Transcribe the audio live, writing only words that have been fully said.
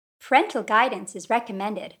Parental guidance is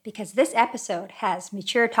recommended because this episode has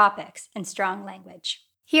mature topics and strong language.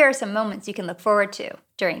 Here are some moments you can look forward to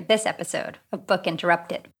during this episode of Book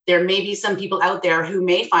Interrupted. There may be some people out there who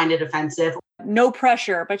may find it offensive. No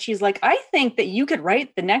pressure, but she's like, I think that you could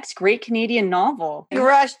write the next great Canadian novel.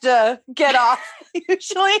 Rush to get off,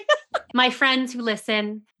 usually. My friends who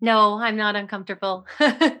listen, no, I'm not uncomfortable.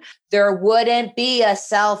 There wouldn't be a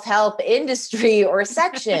self-help industry or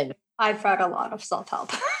section. I've read a lot of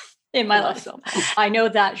self-help in my life, so I know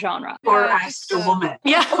that genre. Or asked a woman.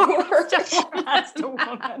 Yeah, Or asked a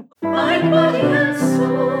woman. Mind, body, and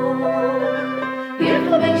soul. The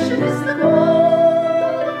information is the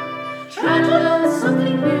goal. Try to learn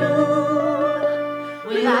something new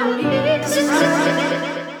without being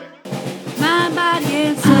distracted. Mind, body,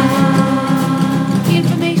 and soul. The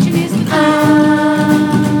information is the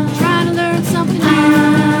goal. Try to learn something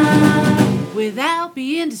new without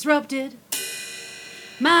being disrupted.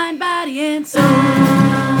 Mind, body, and soul.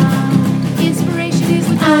 Inspiration is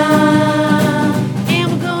the goal.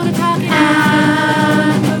 And we're gonna talk it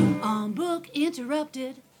out on Book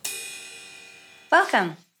Interrupted.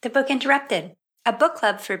 Welcome to Book Interrupted, a book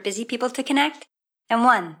club for busy people to connect, and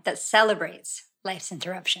one that celebrates life's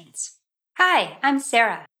interruptions. Hi, I'm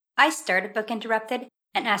Sarah. I started Book Interrupted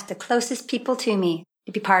and asked the closest people to me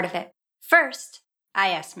to be part of it. First, I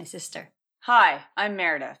asked my sister. Hi, I'm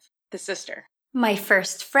Meredith, the sister. My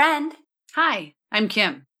first friend. Hi, I'm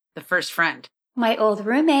Kim, the first friend. My old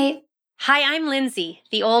roommate. Hi, I'm Lindsay,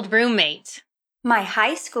 the old roommate. My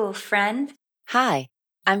high school friend. Hi,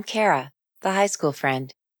 I'm Kara, the high school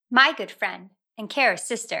friend. My good friend, and Kara's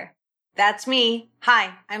sister. That's me.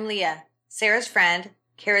 Hi, I'm Leah, Sarah's friend,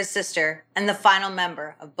 Kara's sister, and the final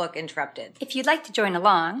member of Book Interrupted. If you'd like to join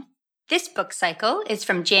along, this book cycle is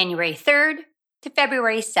from January 3rd to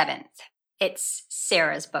February 7th. It's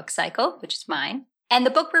Sarah's book cycle, which is mine. And the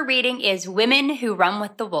book we're reading is Women Who Run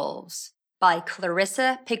with the Wolves by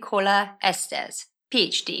Clarissa Pinkola Estes,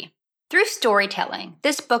 PhD. Through storytelling,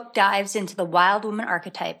 this book dives into the wild woman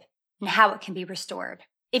archetype and how it can be restored.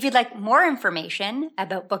 If you'd like more information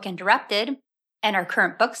about Book Interrupted and our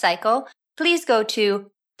current book cycle, please go to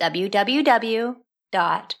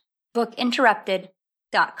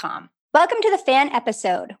www.bookinterrupted.com. Welcome to the fan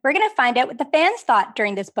episode. We're going to find out what the fans thought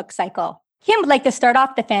during this book cycle. Kim would like to start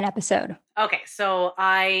off the fan episode. Okay, so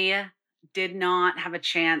I did not have a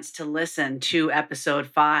chance to listen to episode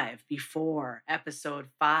 5 before episode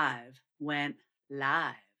 5 went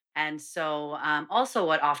live. And so also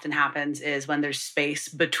what often happens is when there's space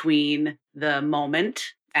between the moment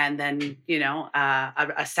and then,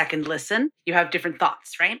 a second listen, you have different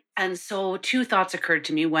thoughts, right? And so 2 thoughts occurred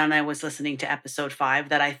to me when I was listening to episode 5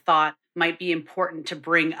 that I thought might be important to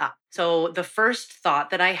bring up. So the first thought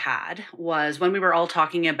that I had was when we were all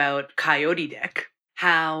talking about Coyote Dick,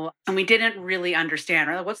 and we didn't really understand,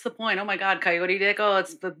 right? Like, what's the point? Oh my God, Coyote Dick. Oh,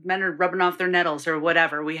 it's the men are rubbing off their nettles or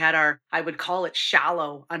whatever. We had I would call it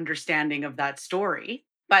shallow understanding of that story.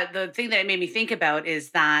 But the thing that it made me think about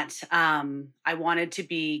is that I wanted to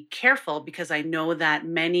be careful because I know that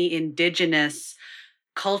many Indigenous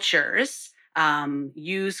cultures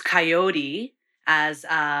use coyote as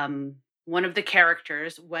one of the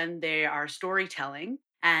characters when they are storytelling.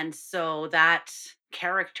 And so that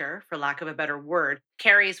character, for lack of a better word,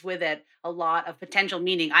 carries with it a lot of potential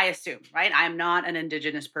meaning, I assume, right? I am not an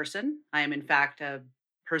Indigenous person. I am, in fact, a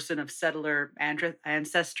person of settler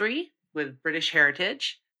ancestry with British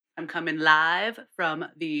heritage. I'm coming live from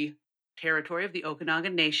the territory of the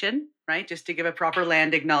Okanagan Nation, right? Just to give a proper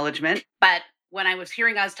land acknowledgement. But when I was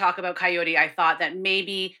hearing us talk about coyote, I thought that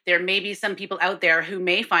maybe there may be some people out there who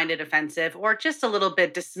may find it offensive or just a little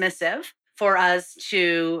bit dismissive for us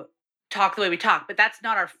to talk the way we talk. But that's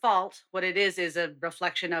not our fault. What it is a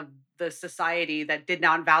reflection of the society that did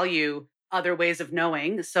not value other ways of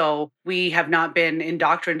knowing. So we have not been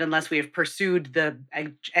indoctrined unless we have pursued the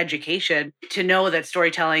education to know that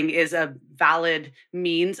storytelling is a valid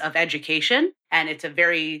means of education. And it's a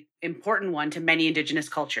very important one to many Indigenous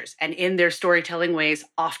cultures. And in their storytelling ways,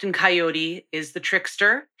 often Coyote is the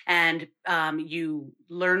trickster. And you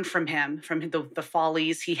learn from him, from the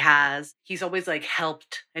follies he has. He's always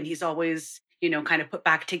helped, and he's always kind of put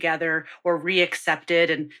back together or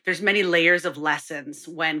reaccepted. And there's many layers of lessons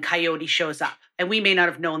when Coyote shows up. And we may not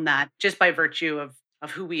have known that just by virtue of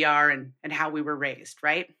who we are and how we were raised,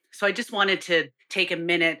 right? So I just wanted to take a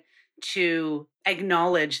minute to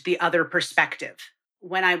acknowledge the other perspective.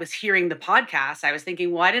 When I was hearing the podcast, I was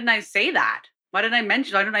thinking, why didn't I say that? Why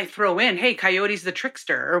didn't I throw in, hey, Coyote's the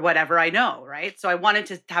trickster or whatever I know, right? So I wanted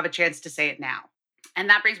to have a chance to say it now. And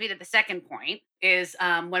that brings me to the second point is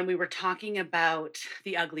when we were talking about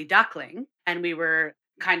the ugly duckling and we were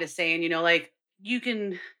kind of saying, like, you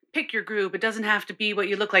can pick your group. It doesn't have to be what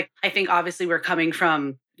you look like. I think obviously we're coming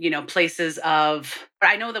from, places of,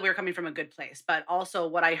 I know that we're coming from a good place, but also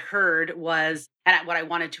what I heard was, and what I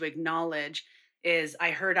wanted to acknowledge is I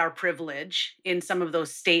heard our privilege in some of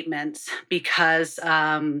those statements because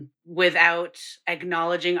without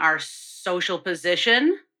acknowledging our social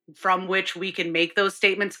position from which we can make those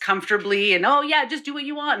statements comfortably and, oh yeah, just do what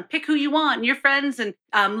you want and pick who you want and your friends and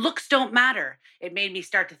looks don't matter. It made me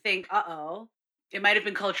start to think, it might have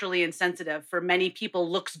been culturally insensitive. For many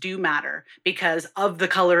people, looks do matter because of the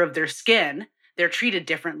color of their skin. They're treated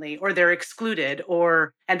differently or they're excluded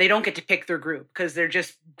and they don't get to pick their group because they're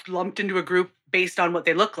just lumped into a group based on what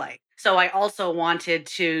they look like. So I also wanted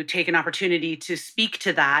to take an opportunity to speak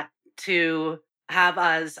to that, to have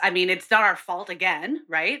us, it's not our fault again,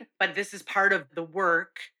 right? But this is part of the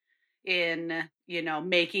work in,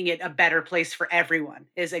 making it a better place for everyone,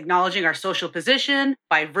 is acknowledging our social position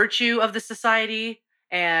by virtue of the society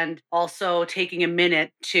and also taking a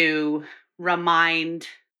minute to remind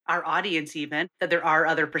our audience even that there are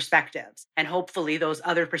other perspectives. And hopefully those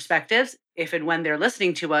other perspectives, if and when they're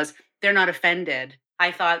listening to us, they're not offended.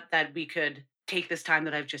 I thought that we could take this time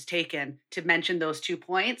that I've just taken to mention those 2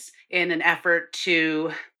 points in an effort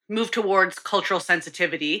to move towards cultural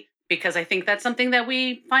sensitivity, because I think that's something that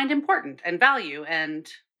we find important and value and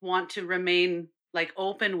want to remain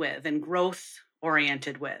open with and growth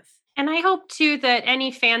oriented with. And I hope too that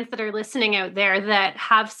any fans that are listening out there that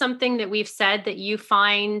have something that we've said that you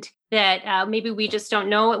find that maybe we just don't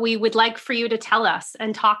know, we would like for you to tell us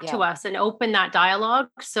and talk to us and open that dialogue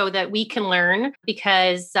so that we can learn,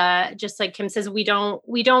 because just like Kim says, we don't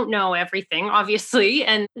know everything, obviously,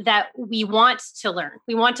 and that we want to learn.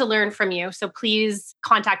 We want to learn from you. So please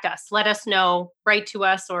contact us. Let us know, write to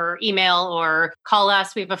us or email or call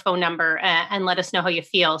us. We have a phone number and let us know how you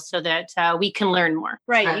feel so that we can learn more.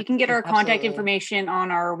 Right. You can get our contact information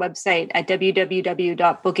on our website at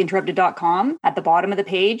www.bookinterrupted.com at the bottom of the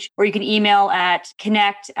page, or you can email at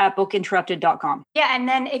connect@bookinterrupted.com. Yeah. And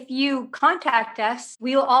then if you contact us,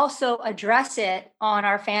 we'll also address it on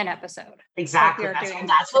our fan episode. Exactly.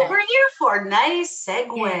 That's what we're here for. Nice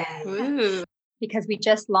segue. Ooh. Because we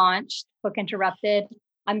just launched Book Interrupted.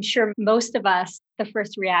 I'm sure most of us, the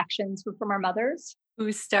first reactions were from our mothers.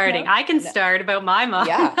 Who's starting? I can start about my mom.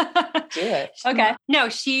 Yeah, do it. Okay. No,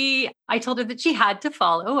 I told her that she had to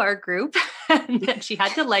follow our group and that she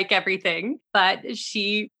had to like everything, but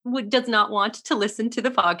she does not want to listen to the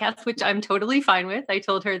podcast, which I'm totally fine with. I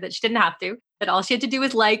told her that she didn't have to, that all she had to do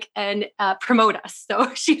was like and promote us.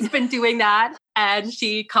 So she's been doing that. And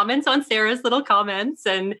she comments on Sarah's little comments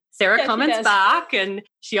and Sarah comments back, and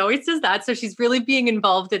she always does that. So she's really being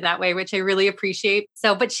involved in that way, which I really appreciate.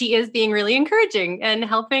 So, but she is being really encouraging and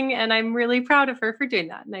helping. And I'm really proud of her for doing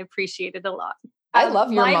that. And I appreciate it a lot. I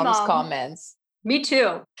love your mom's comments. Me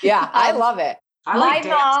too. Yeah, I love it. I like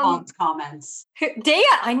Dan's mom's comments. Dea,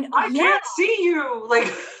 I can't see you.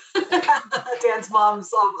 Dan's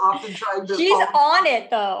mom's often trying to. She's on it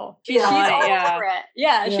though. She's all over it.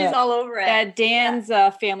 Yeah, she's all over it. Dan's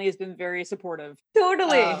family has been very supportive.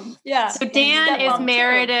 Totally. So Dan is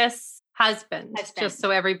Meredith's husband, just so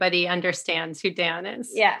everybody understands who Dan is.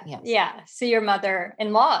 Yeah. Yes. Yeah. So your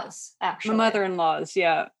mother-in-laws, actually. My mother-in-laws,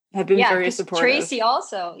 have been very supportive. Tracy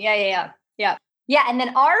also. Yeah. Yeah. And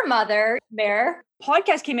then our mother, Mare.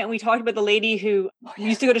 Podcast came out and we talked about the lady who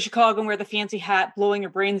used to go to Chicago and wear the fancy hat, blowing her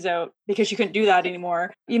brains out because she couldn't do that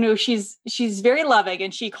anymore. She's very loving,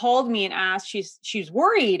 and she called me and asked, she's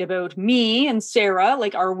worried about me and Sarah.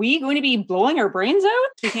 Are we going to be blowing our brains out?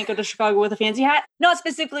 We can't go to Chicago with a fancy hat. Not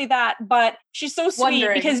specifically that, but she's so sweet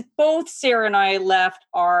because both Sarah and I left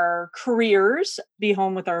our careers to be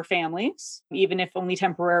home with our families, even if only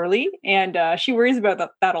temporarily. And she worries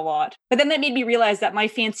about that a lot. But then that made me realize that my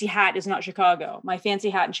fancy hat is not Chicago. My fancy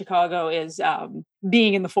hat in Chicago is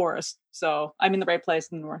being in the forest. So I'm in the right place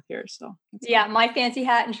in the north here. So yeah, my fancy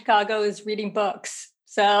hat in Chicago is reading books.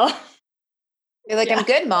 So you're like, I'm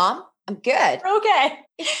good, Mom. I'm good. Okay.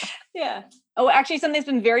 Yeah. Oh, actually, something that's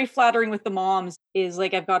been very flattering with the moms is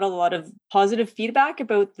I've got a lot of positive feedback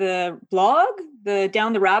about the blog, the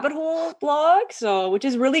Down the Rabbit Hole blog. So, which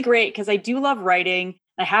is really great because I do love writing.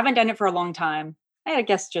 I haven't done it for a long time. I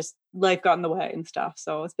guess just life got in the way and stuff.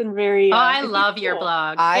 So it's been very. I love your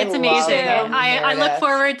blog. It's amazing. I look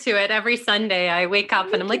forward to it every Sunday. I wake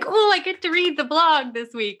up and I'm like, oh, I get to read the blog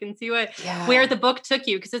this week and see where the book took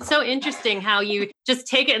you. Because it's so interesting how you just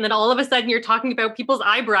take it and then all of a sudden you're talking about people's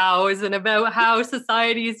eyebrows and about how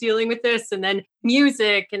society is dealing with this, and then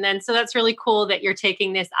music. And then so that's really cool that you're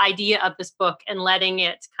taking this idea of this book and letting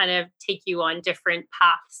it kind of take you on different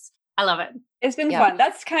paths. I love it. It's been Yeah. fun.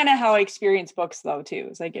 That's kind of how I experience books though too,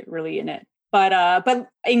 is I get really in it. But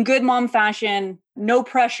in good mom fashion, no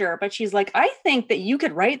pressure. But she's like, I think that you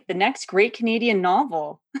could write the next great Canadian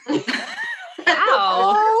novel. Wow.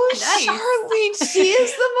 Oh, Nice. Charlene, she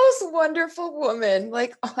is the most wonderful woman.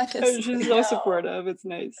 Like, honestly. She's so supportive. It's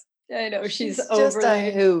nice. I know. She's She's just over a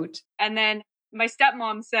it. hoot. And then my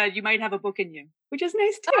stepmom said, you might have a book in you, which is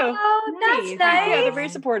nice too. Oh, that's Nice. nice. Yeah, they're very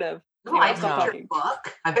supportive. No, I Stop bet your talking.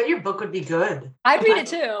 book. I bet your book would be good. I'd read I'm it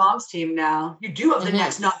too. Mom's team now. You do have the Mhm.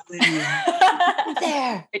 next novel in you.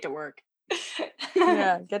 There. Get to work.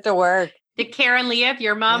 Yeah, get to work. Did Karen Leah,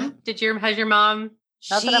 your mom, has your mom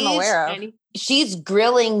Not that I'm aware of. any? She's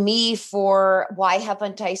grilling me for why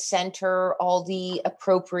haven't I sent her all the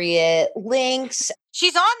appropriate links.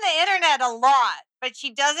 She's on the internet a lot, but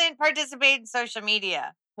she doesn't participate in social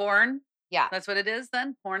media. Porn? Yeah. That's what it is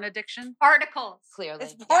then? Porn addiction? Articles. Clearly.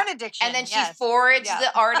 It's porn yeah. addiction. And then she yes. forwards Yeah.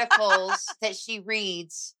 the articles that she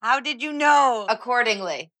reads How did you know?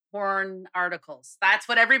 accordingly. Porn articles. That's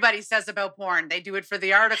what everybody says about porn. They do it for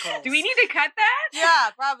the articles. Do we need to cut that? Yeah,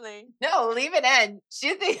 probably. No, leave it in.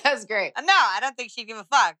 She thinks that's great. No, I don't think she'd give a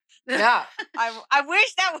fuck. Yeah. I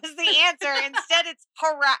wish that was the answer. Instead, it's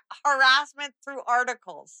harassment through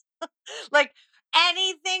articles. Like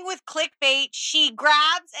anything with clickbait, she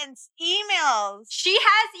grabs and emails. She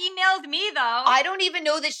has emailed me though. I don't even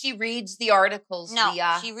know that she reads the articles, No,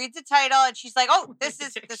 Leah. she reads the title and she's like, "Oh, this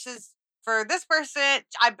is for this person."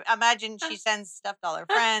 I imagine she sends stuff to all her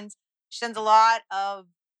friends. She sends a lot of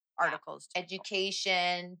articles.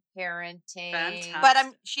 Education, parenting. Fantastic. But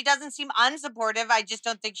she doesn't seem unsupportive. I just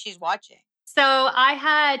don't think she's watching. So I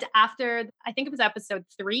had after, I think it was episode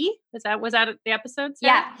 3. Was that the episode?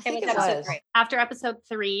 Sarah? yeah, I think it was it episode was. 3. After episode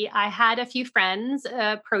 3, I had a few friends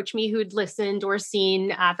approach me who'd listened or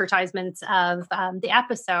seen advertisements of the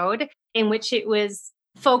episode in which it was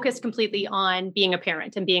focused completely on being a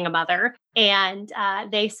parent and being a mother. And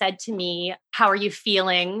they said to me, "How are you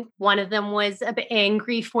feeling?" One of them was a bit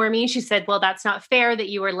angry for me. She said, "Well, that's not fair that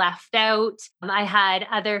you were left out." I had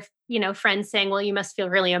other friends saying, "Well, you must feel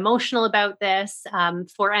really emotional about this."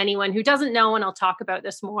 For anyone who doesn't know, and I'll talk about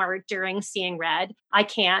this more during Seeing Red, I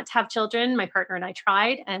can't have children. My partner and I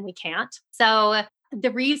tried and we can't. So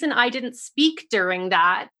the reason I didn't speak during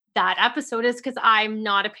that episode is because I'm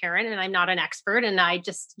not a parent and I'm not an expert. And I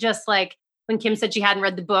just like when Kim said she hadn't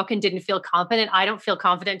read the book and didn't feel confident, I don't feel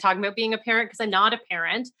confident talking about being a parent because I'm not a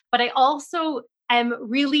parent. But I also am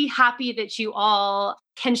really happy that you all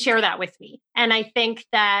can share that with me. And I think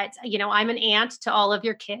that, I'm an aunt to all of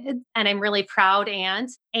your kids and I'm really proud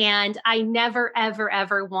aunt. And I never, ever,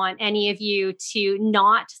 ever want any of you to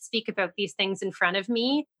not speak about these things in front of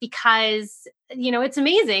me because, it's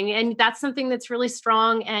amazing. And that's something that's really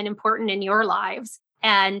strong and important in your lives.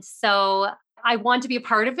 And so I want to be a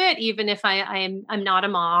part of it, even if I'm not a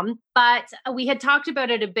mom. But we had talked about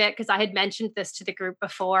it a bit because I had mentioned this to the group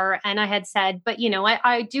before. And I had said, but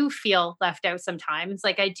I do feel left out sometimes.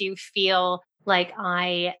 Like I do feel like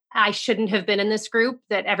I shouldn't have been in this group,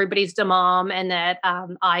 that everybody's a mom and that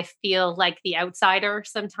I feel like the outsider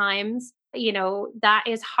sometimes. That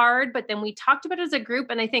is hard. But then we talked about it as a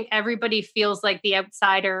group, and I think everybody feels like the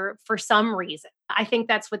outsider for some reason. I think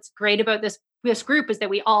that's what's great about this group is that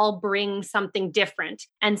we all bring something different.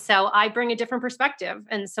 And so I bring a different perspective.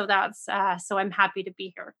 And so that's, so I'm happy to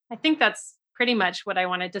be here. I think that's pretty much what I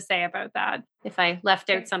wanted to say about that. If I left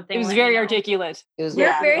out something. It was let very me know. articulate. It was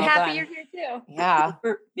We're very well happy done. you're here too. Yeah.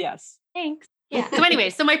 Yes. Thanks. Yeah. So anyway,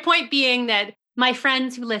 so my point being that my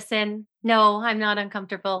friends who listen, no, I'm not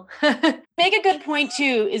uncomfortable. Make a good point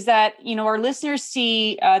too, is that, our listeners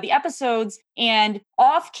see the episodes and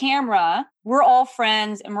off camera, we're all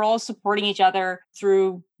friends and we're all supporting each other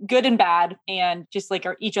through good and bad and just like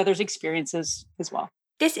each other's experiences as well.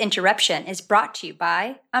 This interruption is brought to you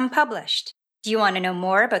by Unpublished. Do you want to know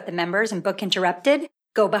more about the members and Book Interrupted?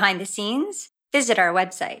 Go behind the scenes? Visit our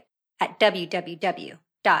website at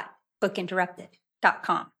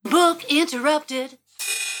www.bookinterrupted.com. Book interrupted.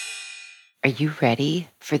 Are you ready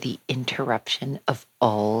for the interruption of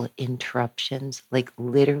all interruptions? Like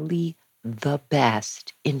literally the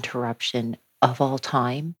best interruption of all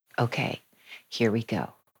time? Okay, here we go.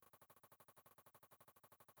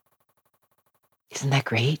 Isn't that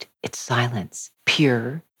great? It's silence,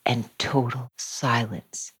 pure and total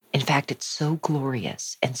silence. In fact, it's so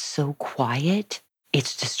glorious and so quiet,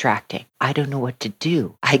 it's distracting. I don't know what to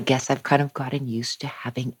do. I guess I've kind of gotten used to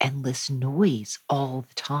having endless noise all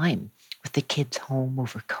the time with the kids home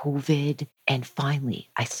over COVID And finally,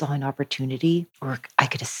 I saw an opportunity where I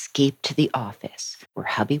could escape to the office, where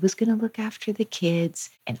hubby was going to look after the kids,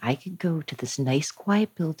 and I could go to this nice,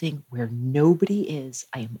 quiet building where nobody is.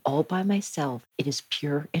 I am all by myself. It is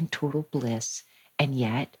pure and total bliss. And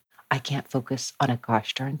yet, I can't focus on a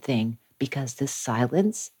gosh darn thing because this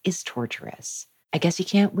silence is torturous. I guess you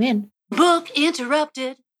can't win. Book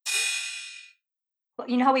interrupted.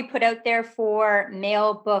 You know how we put out there for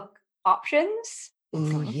male book options?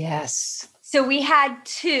 Ooh, yes. So we had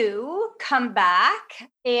 2 come back,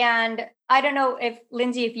 and I don't know if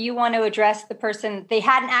Lindsay, if you want to address the person, they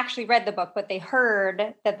hadn't actually read the book, but they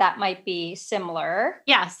heard that might be similar.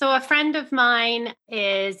 Yeah. So a friend of mine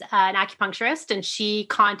is an acupuncturist, and she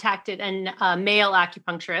contacted a male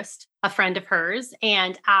acupuncturist, a friend of hers,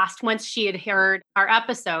 and asked, once she had heard our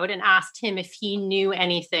episode, and asked him if he knew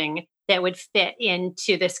anything that would fit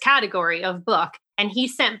into this category of book. And he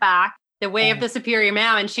sent back The Way of the Superior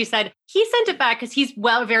Man. And she said he sent it back because he's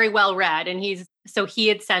very well read. And he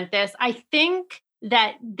had sent this. I think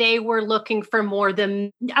that they were looking for more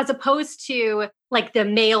as opposed to like the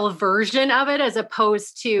male version of it, as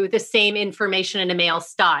opposed to the same information in a male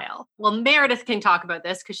style. Well, Meredith can talk about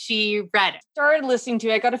this because she read it. Started listening to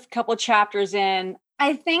it. I got a couple of chapters in.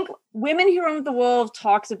 I think Women Who Run with the Wolves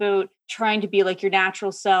talks about trying to be like your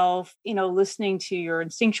natural self, listening to your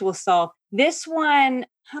instinctual self. This one,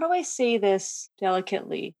 how do I say this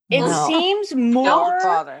delicately? It seems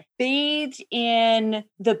more bathed in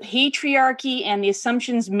the patriarchy and the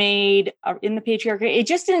assumptions made in the patriarchy. It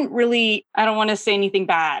just didn't really, I don't want to say anything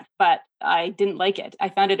bad, but I didn't like it. I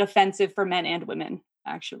found it offensive for men and women,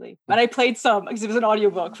 actually. But I played some, because it was an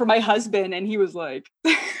audiobook for my husband, and he was like,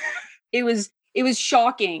 it was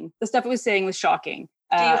shocking. The stuff it was saying was shocking.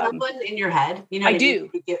 Do you have one in your head? I do.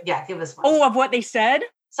 Give us one. Oh, of what they said?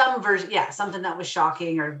 Some version, something that was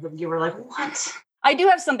shocking, or you were like, what? I do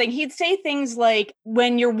have something. He'd say things like,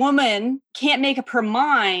 when your woman can't make up her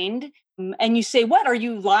mind, and you say, what, are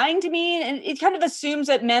you lying to me? And it kind of assumes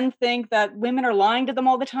that men think that women are lying to them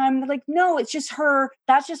all the time. They're like, no, it's just her.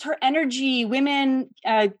 That's just her energy. Women,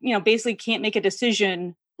 basically can't make a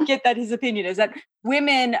decision. Get that his opinion is that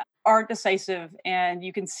women aren't decisive. And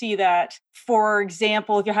you can see that, for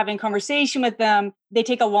example, if you're having a conversation with them, they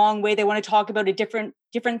take a long way. They want to talk about different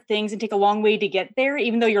things and take a long way to get there,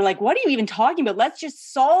 even though you're like, what are you even talking about? Let's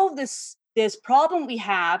just solve this problem we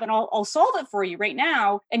have, and I'll solve it for you right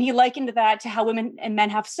now. And he likened that to how women and men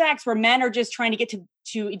have sex, where men are just trying to get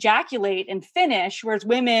to ejaculate and finish, whereas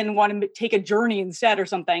women want to take a journey instead or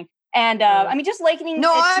something. And just likening.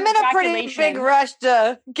 No, I'm in a pretty big rush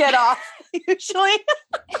to get off. Usually,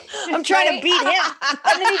 I'm trying to beat him.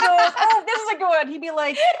 And then he goes, "Oh, this is a good one." He'd be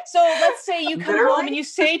like, "So let's say you come home and you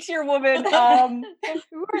say to your woman,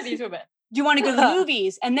 who are these women? Do you want to go to the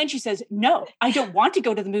movies?" And then she says, "No, I don't want to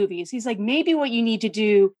go to the movies." He's like, "Maybe what you need to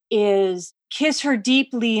do is kiss her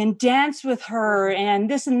deeply and dance with her and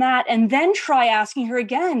this and that, and then try asking her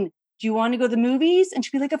again, do you want to go to the movies?" And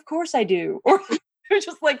she'd be like, "Of course I do." Or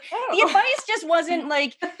just like, the advice just wasn't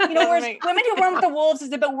like, whereas Women Who Run with the Wolves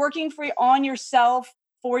is about working on yourself,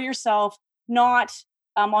 for yourself, not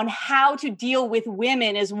on how to deal with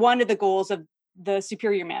women is one of the goals of the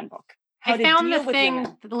Superior Man book. I found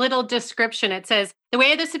the little description. It says, The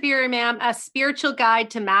Way of the Superior Man, a spiritual guide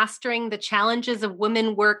to mastering the challenges of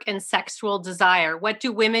women work and sexual desire. What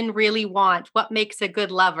do women really want? What makes a good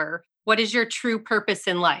lover? What is your true purpose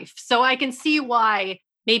in life? So I can see why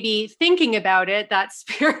maybe thinking about it, that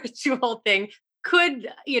spiritual thing could,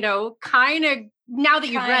 kind of, now that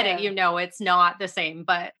you've read it, it's not the same,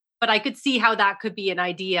 but I could see how that could be an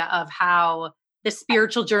idea of how the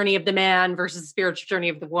spiritual journey of the man versus the spiritual journey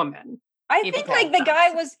of the woman. I think like the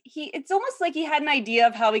guy it's almost like he had an idea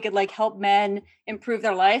of how he could like help men improve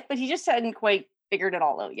their life, but he just hadn't quite figured it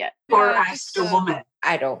all out yet. Or asked a woman.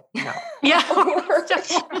 I don't know. Yeah.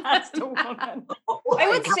 Asked a woman. I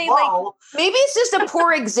would say like, maybe it's just a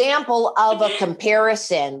poor example of a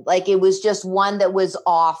comparison. Like it was just one that was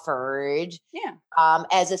offered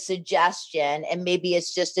as a suggestion, and maybe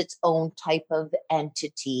it's just its own type of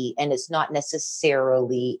entity, and it's not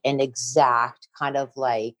necessarily an exact kind of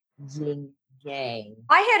like yin yang.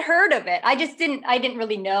 I had heard of it. I didn't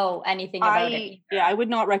really know anything about it. Yeah, I would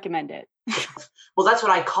not recommend it. Well, that's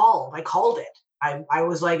what I called. I called it. I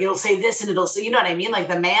was like, it'll say this and it'll say, you know what I mean? Like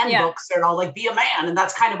the man books are all like, be a man. And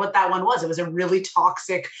that's kind of what that one was. It was a really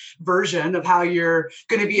toxic version of how you're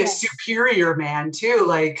going to be a superior man too.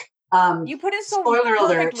 Like, you put it so spoiler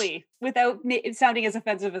perfectly without it sounding as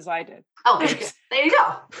offensive as I did. Oh, there you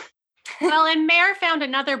go. Well, and Mare found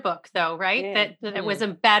another book though, right? That it was a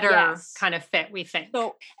better kind of fit, we think.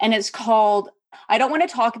 So, and it's called, I Don't Want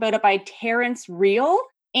to Talk About It by Terrence Real.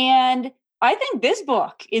 And I think this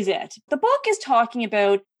book is it. The book is talking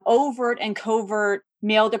about overt and covert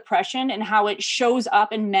male depression and how it shows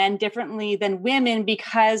up in men differently than women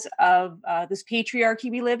because of this patriarchy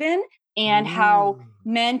we live in, and how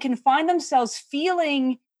men can find themselves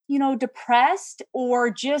feeling, depressed or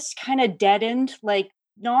just kind of deadened, like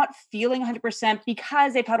not feeling 100%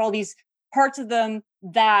 because they've had all these parts of them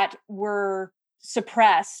that were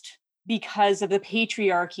suppressed because of the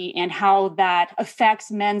patriarchy and how that affects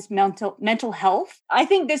men's mental health. I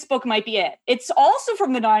think this book might be it. It's also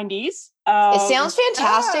from the 90s. It sounds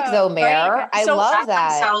fantastic though, Mare. Right? I love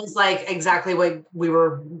that. Sounds like exactly what we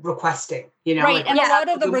were requesting, Right. like, and a lot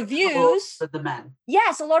of the reviews for the men.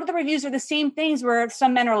 Yes, a lot of the reviews are the same things where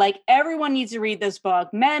some men are like, everyone needs to read this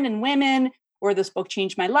book, men and women, or this book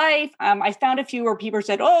changed my life. I found a few where people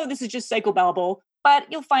said, oh, this is just psychobabble,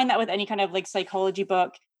 but you'll find that with any kind of like psychology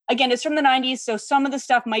book. Again, it's from the 90s, so some of the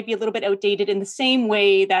stuff might be a little bit outdated in the same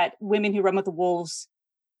way that Women Who Run with the Wolves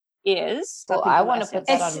is. Well, I want to put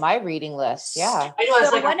that on my reading list. Yeah. I know. I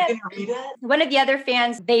was like, are you going to read it? One of the other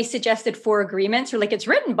fans, they suggested 4 Agreements, or like it's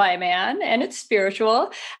written by a man and it's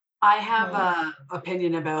spiritual. I have an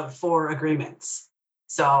opinion about 4 Agreements.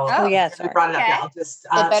 So yes, we brought it up. Okay. I'll just,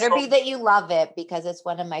 it better be that you love it because it's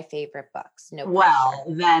one of my favorite books. No pressure. Well,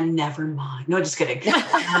 then never mind. No, just kidding. The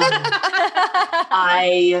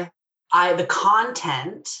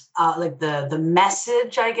content, like the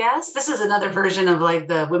message, I guess. This is another version of like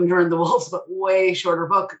the Women Who Run the Wolves, but way shorter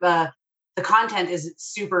book. The content is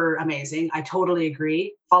super amazing. I totally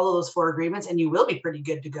agree. Follow those 4 agreements and you will be pretty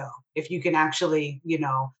good to go if you can actually,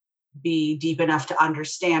 be deep enough to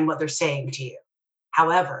understand what they're saying to you.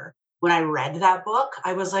 However, when I read that book,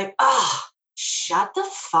 I was like, oh, shut the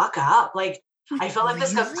fuck up. Like, I felt like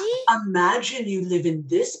this stuff. Imagine you live in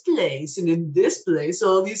this place and in this place,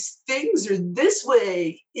 all these things are this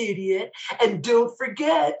way, idiot. And don't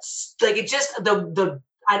forget, like it just and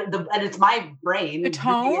it's my brain the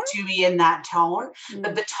tone giving it to me in that tone.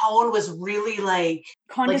 But the tone was really like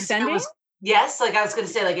condescending. Yes, like I was going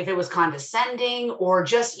to say, like if it was condescending or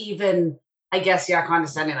just even, I guess,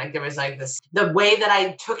 condescending. Like there was like this, the way that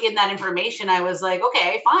I took in that information, I was like,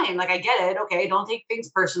 okay, fine. Like I get it. Okay, don't take things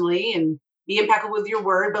personally and be impeccable with your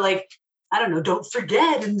word, but like, I don't know, don't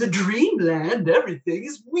forget in the dreamland, everything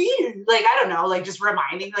is weird. Like, I don't know, like just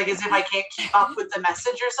reminding, like as if I can't keep up with the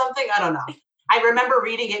message or something. I don't know. I remember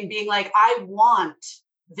reading it and being like, I want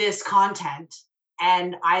this content.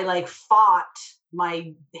 And I like fought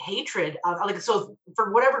my hatred of like, so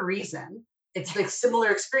for whatever reason, it's like similar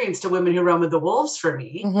experience to Women Who Run with the Wolves for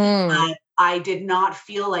me. Mm-hmm. I did not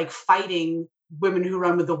feel like fighting Women Who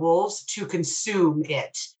Run with the Wolves to consume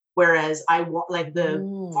it. Whereas I want like the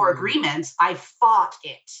 4 agreements, I fought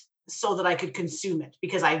it so that I could consume it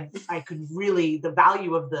because I could really, the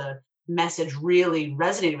value of the message really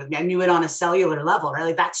resonated with me. I knew it on a cellular level, right?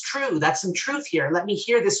 Like that's true. That's some truth here. Let me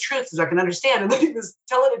hear this truth so I can understand. And then he was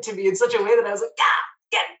telling it to me in such a way that I was like,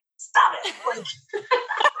 stop it.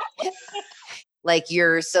 Like, like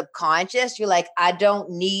your subconscious, you're like, I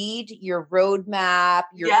don't need your roadmap,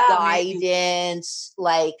 your guidance. Maybe.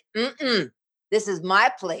 Like, this is my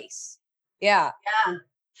place. Yeah. Yeah.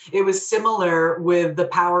 It was similar with The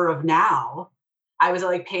Power of Now. I was at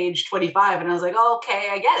like page 25 and I was like, oh, okay,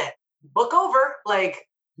 I get it. Book over. Like,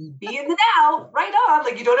 be in the now, right on.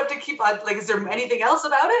 Like, you don't have to keep on. Like, is there anything else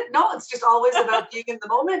about it? No, it's just always about being in the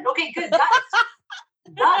moment. Okay, good. Got it.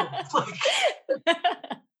 Done. Like,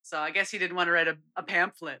 so I guess he didn't want to write a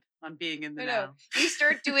pamphlet on being in the now. You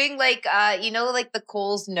start doing like, like the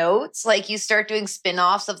Cole's Notes, like you start doing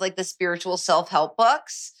spin-offs of like the spiritual self-help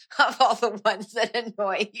books of all the ones that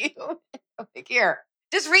annoy you. Like, here,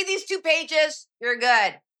 just read these 2 pages. You're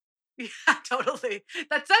good. Yeah, totally.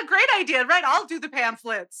 That's a great idea, right? I'll do the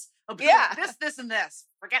pamphlets. This, and this.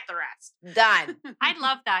 Forget the rest. Done. I'd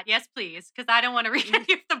love that. Yes, please. Because I don't want to read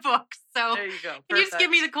any of the books. So there you go. Can you just give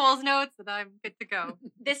me the Cole's Notes and I'm good to go?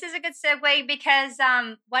 This is a good segue because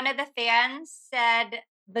one of the fans said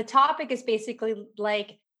the topic is basically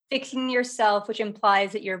like fixing yourself, which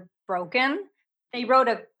implies that you're broken. They wrote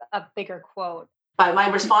a bigger quote. But my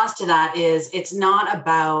response to that is it's not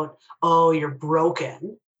about, oh, you're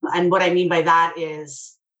broken. And what I mean by that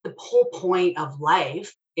is the whole point of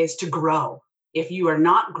life is to grow. If you are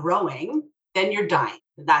not growing, then you're dying.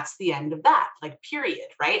 That's the end of that, like period,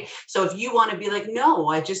 right? So if you want to be like, no,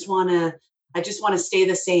 I just want to stay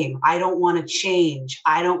the same. I don't want to change.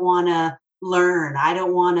 I don't want to learn. I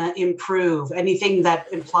don't want to improve. Anything that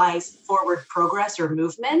implies forward progress or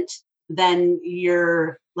movement, then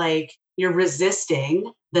you're resisting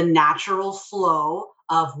the natural flow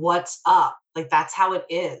of what's up. Like that's how it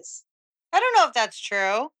is. I don't know if that's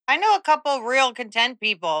true. I know a couple real content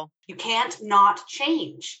people. You can't not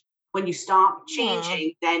change. When you stop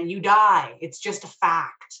changing, then you die. It's just a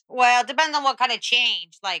fact. Well, it depends on what kind of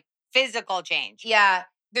change, like physical change. Yeah,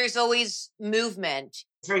 there's always movement.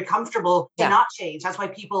 It's very comfortable to not change. That's why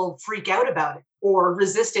people freak out about it or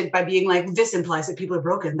resist it by being like, this implies that people are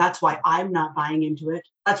broken. That's why I'm not buying into it.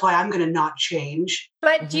 That's why I'm going to not change.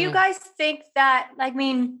 But do you guys think that, I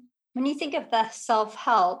mean, when you think of the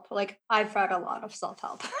self-help, like I've read a lot of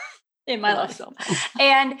self-help in my life.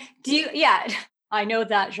 And I know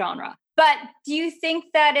that genre. But do you think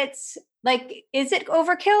that it's like, is it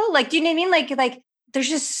overkill? Like, do you know what I mean? Like there's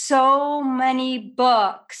just so many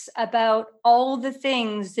books about all the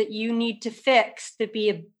things that you need to fix to be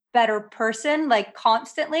a better person, like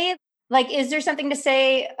constantly. Like, is there something to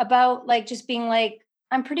say about like just being like,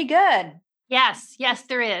 I'm pretty good? Yes,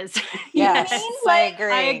 there is. Yes, I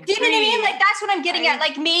agree. Do you know what I mean? Like, that's what I'm getting at.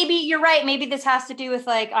 Like, maybe you're right. Maybe this has to do with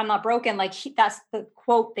like, I'm not broken. Like that's the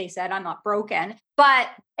quote they said, I'm not broken. But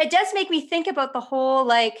it does make me think about the whole,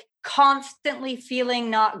 like, constantly feeling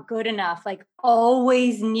not good enough, like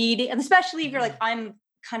always needing, and especially if you're like, I'm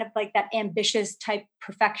kind of like that ambitious type,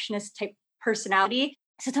 perfectionist type personality.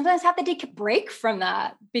 So sometimes I have to take a break from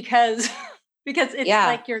that because it's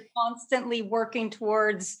like you're constantly working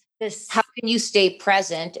towards this. How can you stay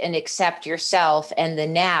present and accept yourself and the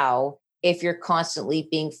now if you're constantly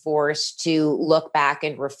being forced to look back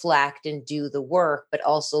and reflect and do the work, but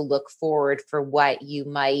also look forward for what you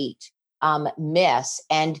might miss?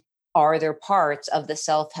 And are there parts of the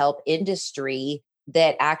self-help industry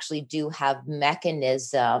that actually do have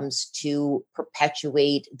mechanisms to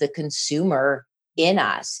perpetuate the consumer in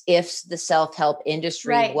us? If the self-help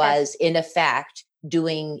industry was in effect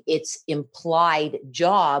doing its implied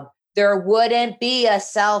job, there wouldn't be a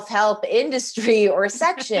self-help industry or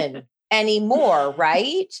section anymore,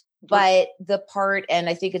 right? But the part, and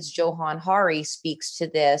I think it's Johann Hari speaks to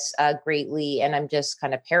this greatly, and I'm just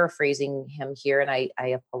kind of paraphrasing him here, and I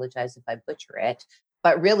apologize if I butcher it,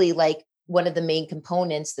 but really, like, one of the main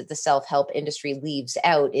components that the self-help industry leaves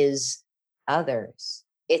out is others.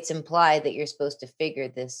 It's implied that you're supposed to figure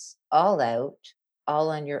this all out,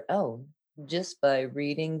 all on your own, just by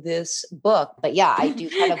reading this book. But yeah, I do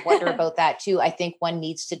kind of wonder about that too. I think one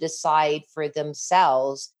needs to decide for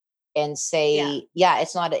themselves and say,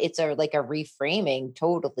 it's not, it's like a reframing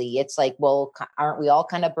totally. It's like, well, aren't we all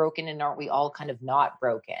kind of broken and aren't we all kind of not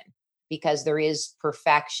broken? Because there is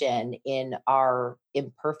perfection in our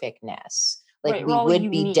imperfectness. Like we would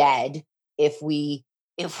be dead if we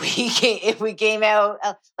came out,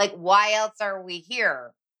 like, why else are we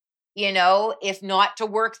here? You know, if not to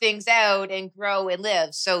work things out and grow and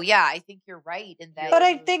live. So yeah, I think you're right in that. But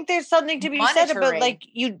I think there's something to be said about, like,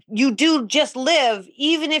 you do just live,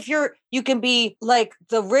 even if you can be like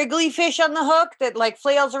the Wrigley fish on the hook that like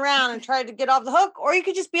flails around and try to get off the hook, or you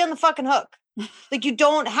could just be on the fucking hook. Like, you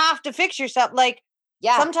don't have to fix yourself. Like,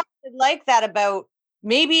 sometimes I like that about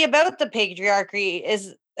the patriarchy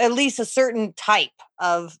is at least a certain type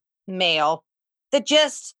of male that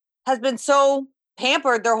just has been so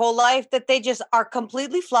pampered their whole life that they just are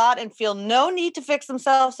completely flawed and feel no need to fix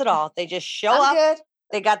themselves at all. They just show up. Good.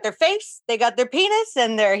 They got their face, they got their penis,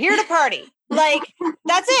 and they're here to party. Like,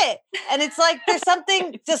 that's it. And it's like, there's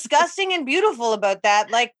something disgusting and beautiful about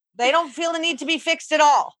that. Like, they don't feel the need to be fixed at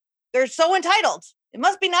all. They're so entitled. It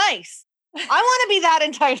must be nice. I want to be that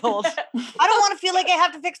entitled. I don't want to feel like I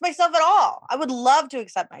have to fix myself at all. I would love to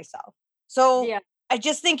accept myself. So I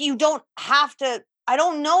just think you don't have to. I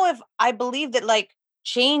don't know if I believe that, like,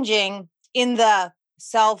 changing in the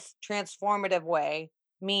self-transformative way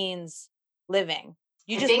means living.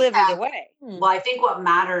 You just live either way. Well, I think what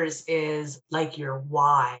matters is like your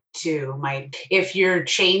why too. If you're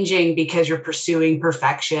changing because you're pursuing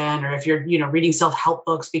perfection, or if you're, reading self-help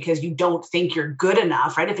books because you don't think you're good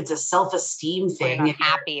enough, right? If it's a self-esteem thing, or you're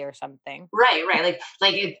happy or something. Right.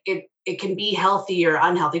 Like it can be healthy or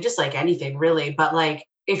unhealthy, just like anything really. But like,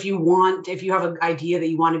 if you have an idea that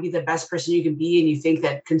you want to be the best person you can be, and you think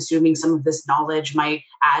that consuming some of this knowledge might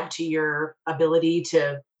add to your ability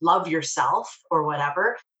to love yourself or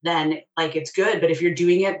whatever, then like, it's good. But if you're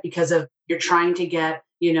doing it because you're trying to get,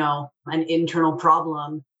 an internal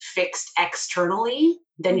problem fixed externally,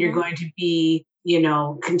 then you're going to be,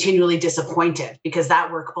 continually disappointed, because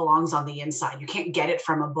that work belongs on the inside. You can't get it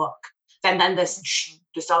from a book. And then the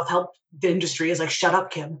self-help industry is like, shut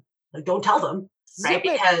up, Kim. Like, don't tell them. Right.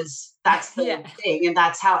 Because that's the thing. And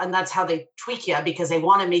that's how they tweak you, because they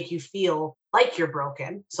want to make you feel like you're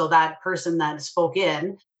broken. So that person that spoke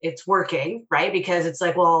in, it's working, right? Because it's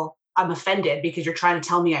like, well, I'm offended because you're trying to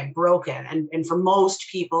tell me I'm broken. And for most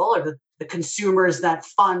people, or the consumers that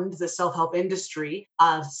fund the self-help industry,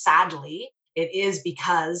 sadly, it is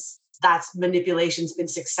because that's manipulation's been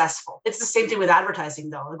successful. It's the same thing with advertising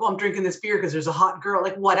though. Like, oh, I'm drinking this beer because there's a hot girl,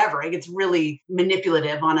 like whatever. Like, it's really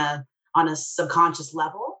manipulative on a subconscious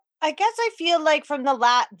level. I guess I feel like from the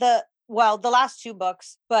last two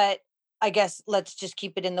books, but I guess let's just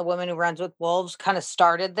keep it in The Woman Who Runs with Wolves, kind of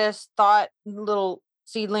started this thought, little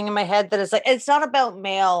seedling in my head that is like, it's not about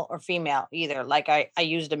male or female either. Like I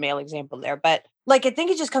used a male example there, but like, I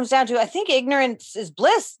think it just comes down to, I think ignorance is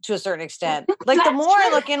bliss to a certain extent. Like the more I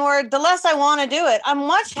look inward, the less I want to do it. I'm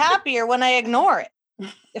much happier when I ignore it.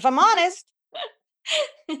 If I'm honest,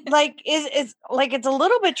 like it's like, it's a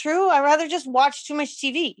little bit true. I'd rather just watch too much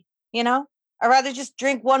TV, you know? I'd rather just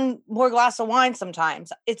drink one more glass of wine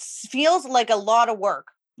sometimes. It feels like a lot of work,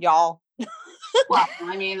 y'all. Well,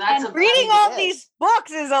 I mean, that's reading all these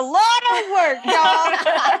books is a lot of work,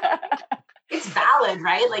 y'all. It's valid,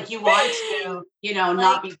 right? Like you want to,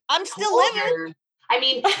 not be. I'm still living. I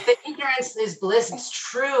mean, the ignorance is bliss. It's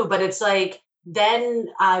true, but it's like, then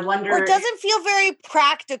I wonder. Well, it doesn't feel very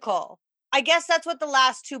practical. I guess that's what the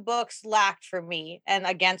last two books lacked for me. And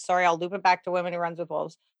again, sorry, I'll loop it back to Women Who Runs with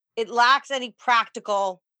Wolves. It lacks any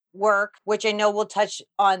practical work, which I know we'll touch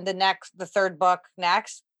on the third book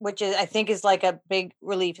next, which is, I think is like a big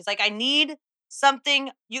relief. It's like, I need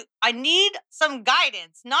I need some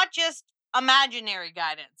guidance, not just imaginary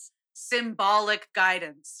guidance. Symbolic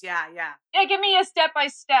guidance. Yeah. Yeah, give me a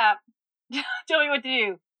step-by-step. Tell me what to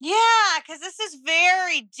do. Yeah, because this is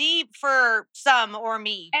very deep for some or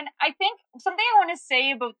me. And I think something I want to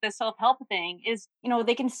say about the self-help thing is,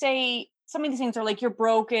 they can say some of these things are like, you're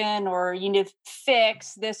broken or you need to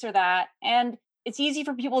fix this or that. And it's easy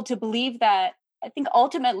for people to believe that. I think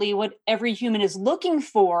ultimately what every human is looking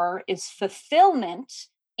for is fulfillment.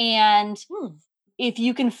 And if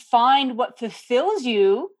you can find what fulfills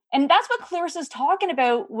you, and that's what Clarissa's talking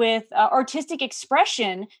about with artistic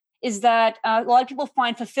expression, is that a lot of people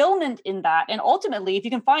find fulfillment in that. And ultimately, if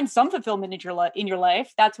you can find some fulfillment in your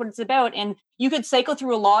life, that's what it's about. And you could cycle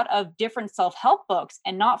through a lot of different self-help books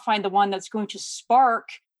and not find the one that's going to spark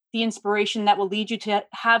the inspiration that will lead you to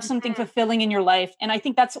have something fulfilling in your life. And I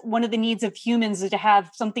think that's one of the needs of humans, is to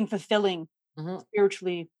have something fulfilling,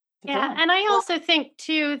 spiritually fulfilling. Yeah. And I also think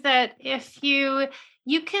too, that if you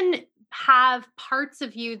can have parts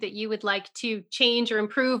of you that you would like to change or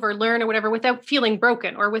improve or learn or whatever without feeling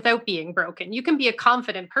broken or without being broken. You can be a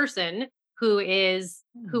confident person who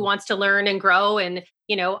wants to learn and grow. And,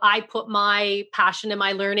 I put my passion and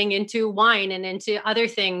my learning into wine and into other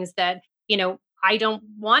things that, I don't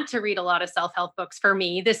want to read a lot of self-help books. For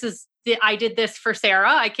me, I did this for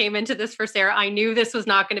Sarah. I came into this for Sarah. I knew this was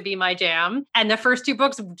not going to be my jam. And the first two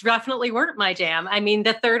books definitely weren't my jam. I mean,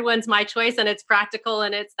 the third one's my choice and it's practical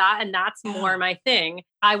and it's that, and that's more my thing.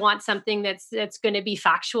 I want something that's going to be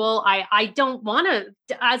factual. I don't want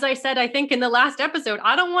to, as I said, I think in the last episode,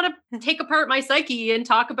 I don't want to take apart my psyche and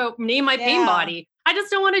talk about name my pain body. I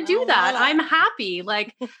just don't want to do that. I'm happy,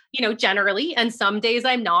 generally. And some days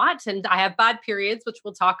I'm not. And I have bad periods, which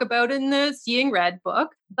we'll talk about in the Seeing Red book.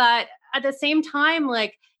 But at the same time,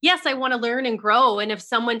 yes, I want to learn and grow. And if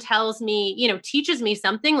someone tells me, teaches me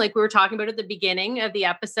something, like we were talking about at the beginning of the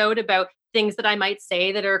episode about things that I might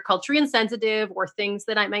say that are culturally insensitive, or things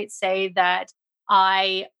that I might say that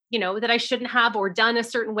that I shouldn't have, or done a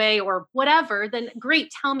certain way or whatever, then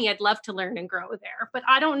great, tell me. I'd love to learn and grow there, but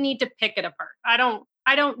I don't need to pick it apart. I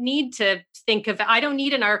don't need to think of it. I don't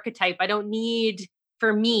need an archetype. I don't need,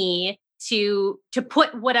 for me, to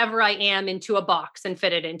put whatever I am into a box and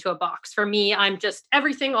fit it into a box. For me, I'm just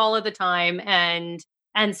everything all of the time. And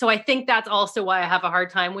so I think that's also why I have a hard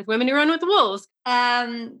time with Women Who Run with the Wolves.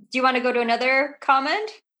 Do you want to go to another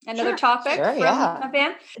comment? Another topic from a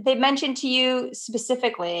fan? They mentioned to you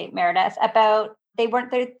specifically, Meredith, about they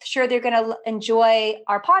weren't sure they're going to enjoy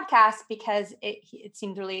our podcast because it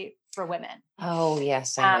seems really for women. Oh,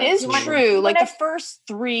 yes. It is true. Like the first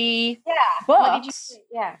three books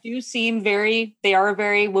do seem they are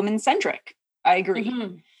very women-centric. I agree.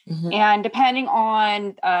 And depending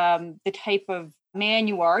on the type of man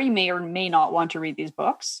you are, you may or may not want to read these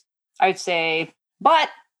books, I'd say. But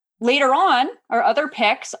later on, our other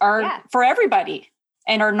picks are for everybody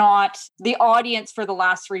and are not the audience for the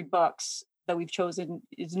last three books that we've chosen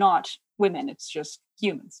is not women. It's just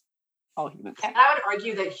humans, all humans. And I would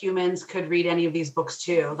argue that humans could read any of these books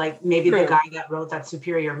too. Like maybe the guy that wrote that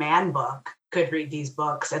Superior Man book could read these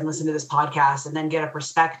books and listen to this podcast and then get a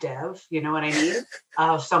perspective, you know what I mean,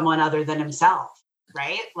 of someone other than himself,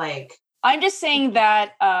 right? Like, I'm just saying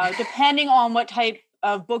that depending on what type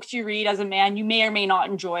of books you read as a man, you may or may not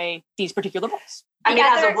enjoy these particular books. I mean,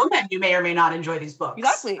 as a woman, you may or may not enjoy these books.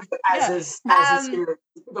 Exactly. As is here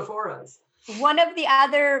before us. One of the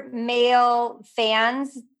other male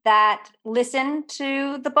fans that listened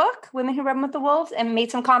to the book, Women Who Run with the Wolves, and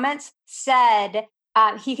made some comments, said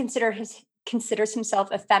he considers himself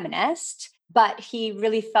a feminist, but he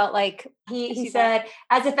really felt like he said,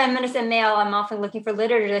 as a feminist and male, I'm often looking for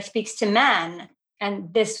literature that speaks to men.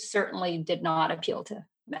 And this certainly did not appeal to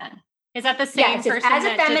men. Is that the same person as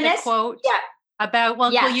a feminist, did the quote about,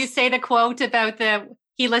 will you say the quote about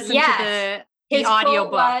he listened to the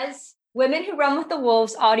audiobook? Was, Women Who Run with the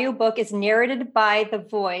Wolves audiobook is narrated by the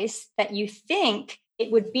voice that you think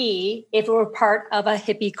it would be if it were part of a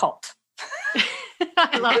hippie cult.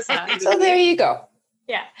 I love that. So there you go.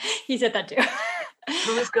 Yeah, he said that too.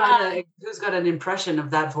 Who's got an impression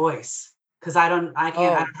of that voice? Because I don't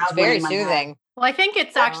have it's very soothing. Well, I think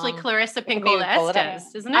it's actually Clarissa Pinkola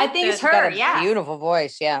Estes, isn't it? I think it's her. Yeah, beautiful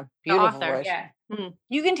voice. Yeah, beautiful voice. Yeah,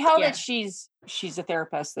 you can tell that she's a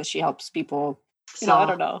therapist, that she helps people. I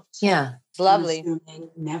don't know. Yeah, it's lovely.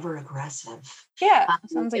 Never aggressive. Yeah,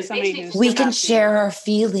 sounds like somebody who's. We can share our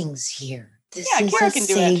feelings here. This is Kara a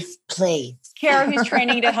safe place. Kara, who's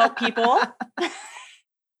training to help people,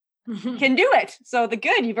 can do it. So the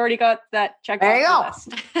good, you've already got that checked off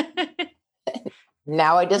the list.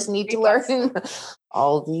 Now I just need to learn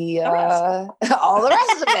all the rest of it. All the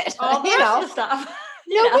rest of the stuff.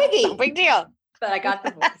 No biggie. Big deal. But I got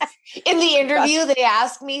the voice. In the interview, they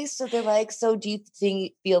asked me, so they're like, so do you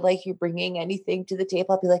feel like you're bringing anything to the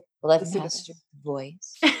table? I'll be like, well, I've mastered the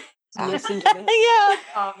voice. Listen to this. Yeah.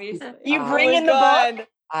 Obviously. You bring in the book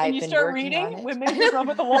and you start reading Women Who Run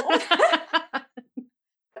with the Wolves.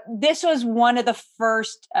 This was one of the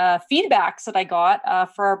first feedbacks that I got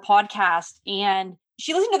for our podcast. And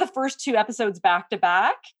she listened to the first 2 episodes back to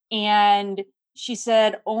back. And she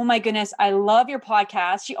said, oh my goodness, I love your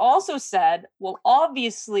podcast. She also said, well,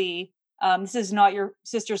 obviously, this is not your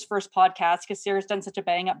sister's first podcast because Sarah's done such a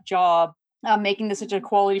bang up job making this such a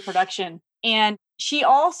quality production. And she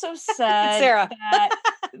also said Sarah.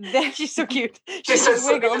 that she's so cute. She's so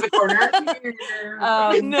sitting in the corner.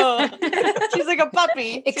 No, she's like a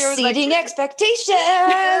puppy. Exceeding expectations.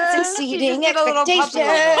 Exceeding expectations.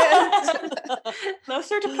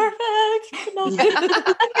 Closer to perfect. But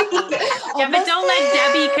don't let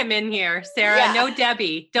Debbie come in here, Sarah. Yeah. No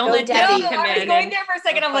Debbie. Don't let Debbie come in. I was going there for a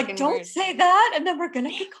second. I'm like, don't say that. And then we're going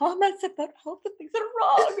to get comments about all the things that are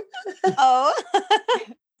wrong. Oh.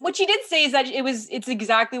 What she did say is that it's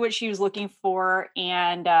exactly what she was looking for.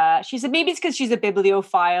 And she said maybe it's because she's a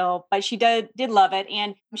bibliophile, but she did love it.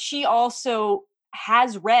 And she also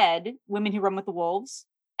has read Women Who Run with the Wolves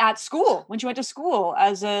at school when she went to school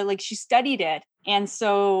she studied it. And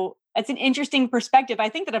so it's an interesting perspective. I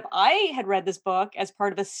think that if I had read this book as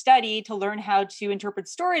part of a study to learn how to interpret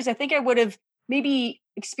stories, I think I would have maybe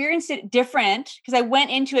experienced it different because I went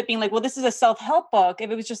into it being like, well, this is a self-help book. If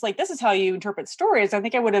it was just like, this is how you interpret stories, I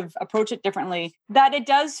think I would have approached it differently. That it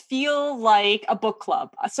does feel like a book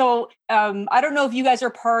club. So I don't know if you guys are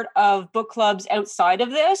part of book clubs outside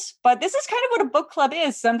of this, but this is kind of what a book club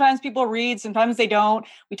is. Sometimes people read, sometimes they don't.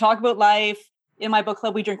 We talk about life. In my book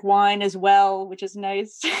club, we drink wine as well, which is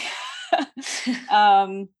nice.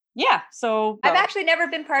 Yeah, so I've actually never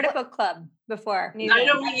been part of book club before. I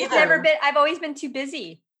don't either. I've always been too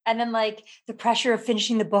busy. And then like the pressure of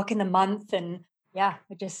finishing the book in a month and I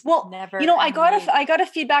just never. I got a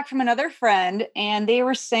feedback from another friend and they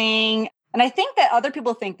were saying, and I think that other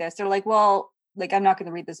people think this, they're like, well, like I'm not going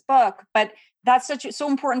to read this book, but that's so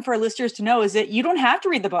important for our listeners to know is that you don't have to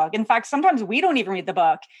read the book. In fact, sometimes we don't even read the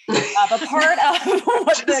book. But part of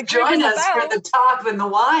what the join is us about, for the talk and the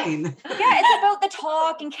wine. Yeah, it's about the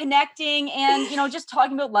talk and connecting and, just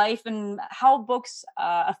talking about life and how books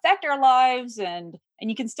affect our lives and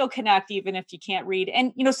you can still connect even if you can't read.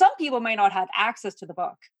 And, some people might not have access to the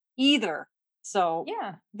book either. So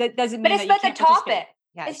that doesn't mean but it's about the topic.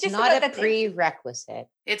 Yeah, it's just not a prerequisite.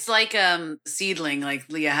 It's like seedling like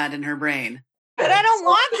Leah had in her brain. But I don't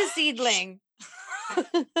want the seedling.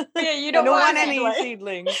 Yeah, you don't want any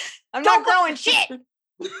seedling. I'm not growing shit. Ain't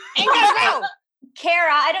gonna grow.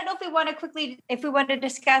 Kara, I don't know if we want to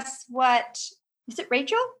discuss what is it,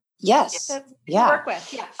 Rachel? Yes. Work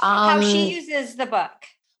with. Yeah. How she uses the book.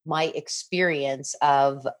 My experience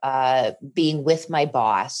of being with my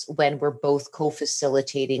boss when we're both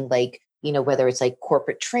co-facilitating, whether it's like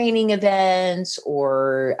corporate training events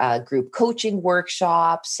or group coaching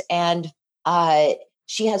workshops. And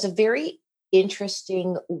she has a very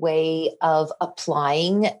interesting way of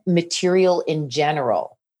applying material in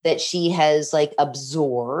general that she has like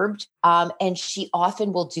absorbed. And she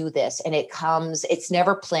often will do this, and it's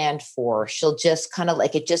never planned for. She'll just kind of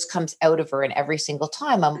like, it just comes out of her. And every single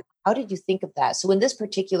time how did you think of that? So in this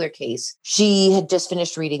particular case, she had just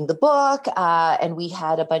finished reading the book, and we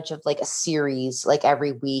had a bunch of like a series, like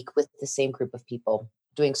every week with the same group of people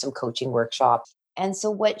doing some coaching workshops. And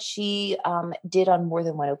so what she did on more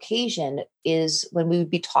than one occasion is when we would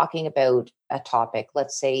be talking about a topic,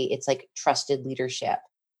 let's say it's like trusted leadership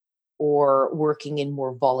or working in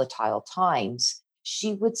more volatile times,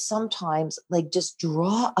 she would sometimes like just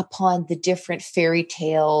draw upon the different fairy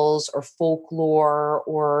tales or folklore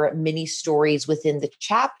or mini stories within the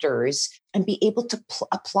chapters and be able to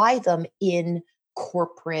apply them in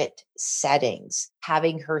corporate settings,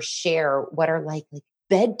 having her share what are like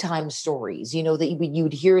bedtime stories, that you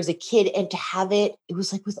would hear as a kid, and to have it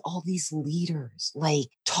was like with all these leaders, like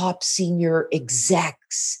top senior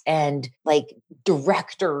execs and like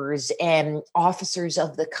directors and officers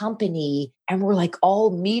of the company. And we're like all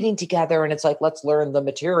meeting together, and it's like, let's learn the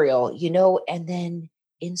material, and then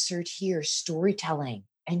insert here storytelling.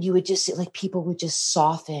 And you would just see like people would just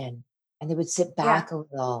soften and they would sit back a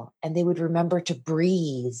little and they would remember to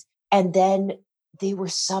breathe. And then they were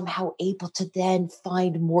somehow able to then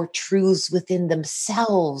find more truths within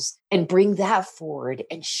themselves and bring that forward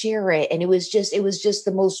and share it. And it was just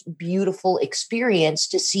the most beautiful experience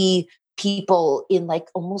to see people in like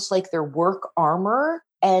almost like their work armor,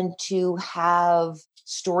 and to have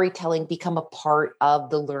storytelling become a part of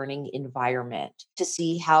the learning environment, to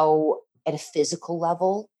see how at a physical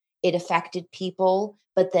level it affected people.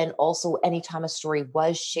 But then also anytime a story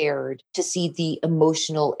was shared, to see the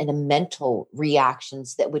emotional and mental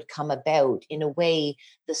reactions that would come about. In a way,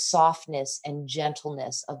 the softness and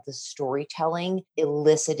gentleness of the storytelling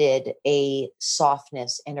elicited a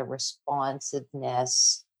softness and a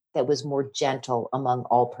responsiveness that was more gentle among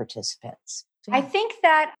all participants. I think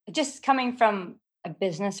that just coming from a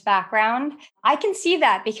business background, I can see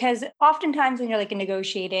that, because oftentimes when you're like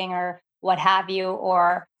negotiating or what have you,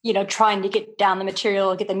 or, trying to get down the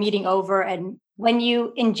material, get the meeting over. And when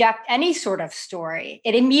you inject any sort of story,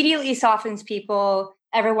 it immediately softens people.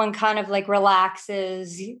 Everyone kind of like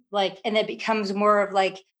relaxes, and it becomes more of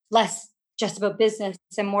like less just about business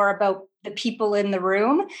and more about the people in the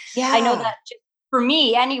room. Yeah. I know that for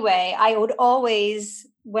me anyway, I would always,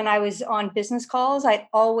 when I was on business calls, I'd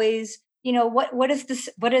always, what is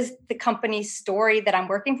the company's story that I'm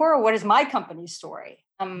working for? Or what is my company's story?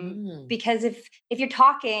 Because if you're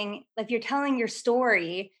talking, if you're telling your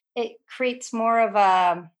story, it creates more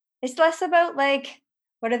of it's less about like,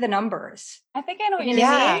 what are the numbers? I think I know what you're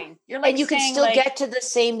saying. You're like, and you can still get to the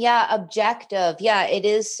same, objective. Yeah, it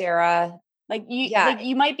is, Sarah. Like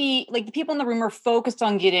you might be like, the people in the room are focused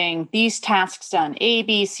on getting these tasks done, A,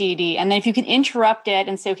 B, C, D. And then if you can interrupt it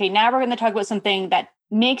and say, okay, now we're going to talk about something that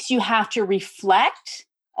makes you have to reflect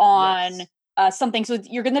on something. So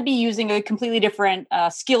you're going to be using a completely different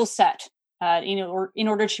skill set, or in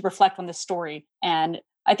order to reflect on the story. And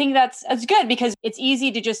I think that's good, because it's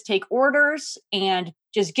easy to just take orders and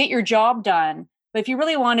just get your job done. But if you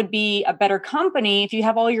really want to be a better company, if you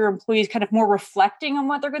have all your employees kind of more reflecting on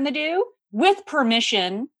what they're going to do with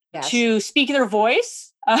permission to speak their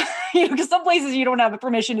voice, because some places you don't have the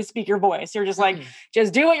permission to speak your voice. You're just like,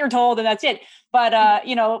 just do what you're told and that's it. But,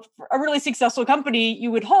 a really successful company,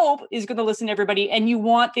 you would hope, is going to listen to everybody, and you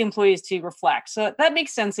want the employees to reflect. So that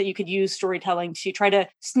makes sense that you could use storytelling to try to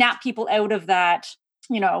snap people out of that,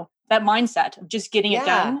 that mindset of just getting it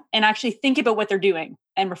done, and actually think about what they're doing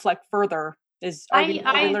and reflect further. Are we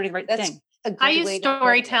learning the right thing? I use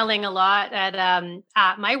storytelling a lot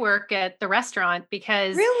at my work at the restaurant,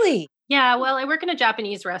 because really. Yeah, well, I work in a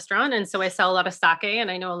Japanese restaurant, and so I sell a lot of sake,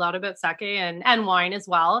 and I know a lot about sake and wine as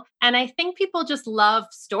well. And I think people just love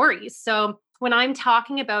stories. So when I'm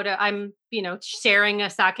talking about it, I'm, sharing a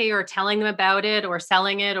sake or telling them about it or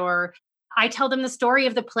selling it, or I tell them the story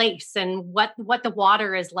of the place and what the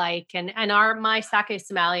water is like. And my sake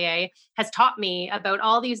sommelier has taught me about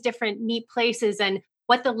all these different neat places and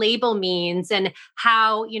what the label means, and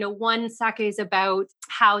how, one sake is about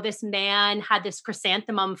how this man had this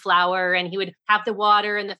chrysanthemum flower and he would have the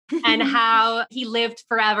water and how he lived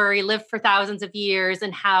forever. He lived for thousands of years,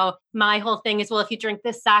 and how my whole thing is, well, if you drink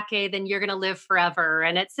this sake, then you're going to live forever.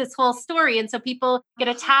 And it's this whole story. And so people get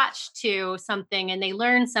attached to something and they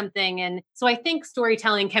learn something. And so I think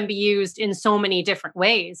storytelling can be used in so many different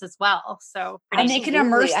ways as well. So, and they can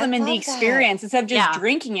immerse them in the experience instead of just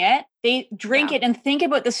drinking it. They drink it and think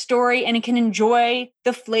about the story, and it can enjoy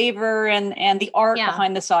the flavor and the art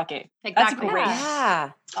behind the sake. Exactly. That's great.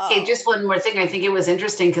 Yeah. Okay, just one more thing. I think it was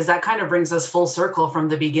interesting because that kind of brings us full circle from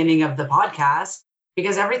the beginning of the podcast.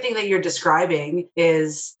 because everything that you're describing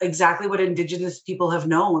is exactly what Indigenous people have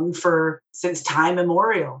known since time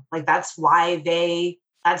immemorial. Like that's why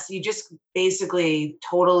you just basically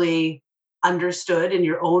totally understood in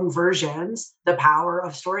your own versions the power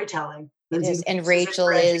of storytelling. And Rachel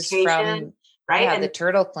is from right? Yeah, the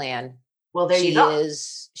Turtle Clan. Well, there you go.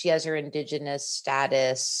 She has her Indigenous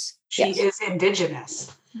status. She is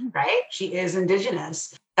Indigenous, right? She is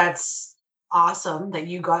Indigenous. That's awesome that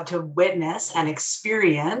you got to witness and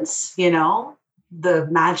experience, the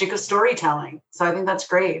magic of storytelling. So I think that's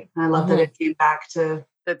great. And I love that it came back to.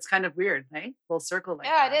 That's kind of weird, right? Full circle.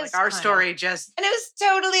 It is. Like our story and it was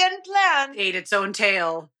totally unplanned. Ate its own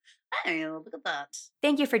tail. Hey, look at that.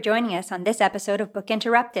 Thank you for joining us on this episode of Book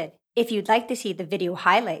Interrupted. If you'd like to see the video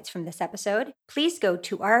highlights from this episode, please go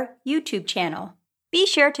to our YouTube channel. Be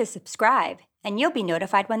sure to subscribe, and you'll be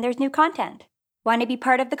notified when there's new content. Want to be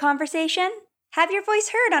part of the conversation? Have your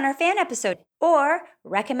voice heard on our fan episode, or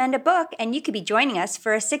recommend a book and you could be joining us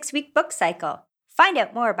for a 6-week book cycle. Find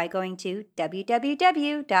out more by going to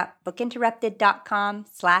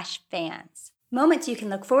www.bookinterrupted.com/fans. Moments you can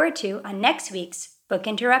look forward to on next week's Book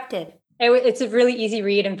Interrupted. It's a really easy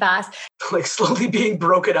read and fast. Like slowly being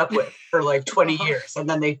broken up with for like 20 years and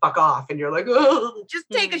then they fuck off and you're like, oh. Just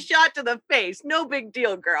take a shot to the face. No big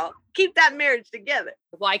deal, girl. Keep that marriage together.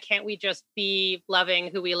 Why can't we just be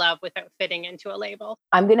loving who we love without fitting into a label?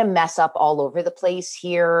 I'm going to mess up all over the place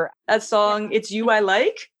here. That song, It's You I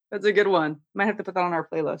Like, that's a good one. Might have to put that on our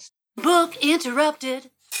playlist. Book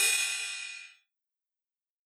Interrupted.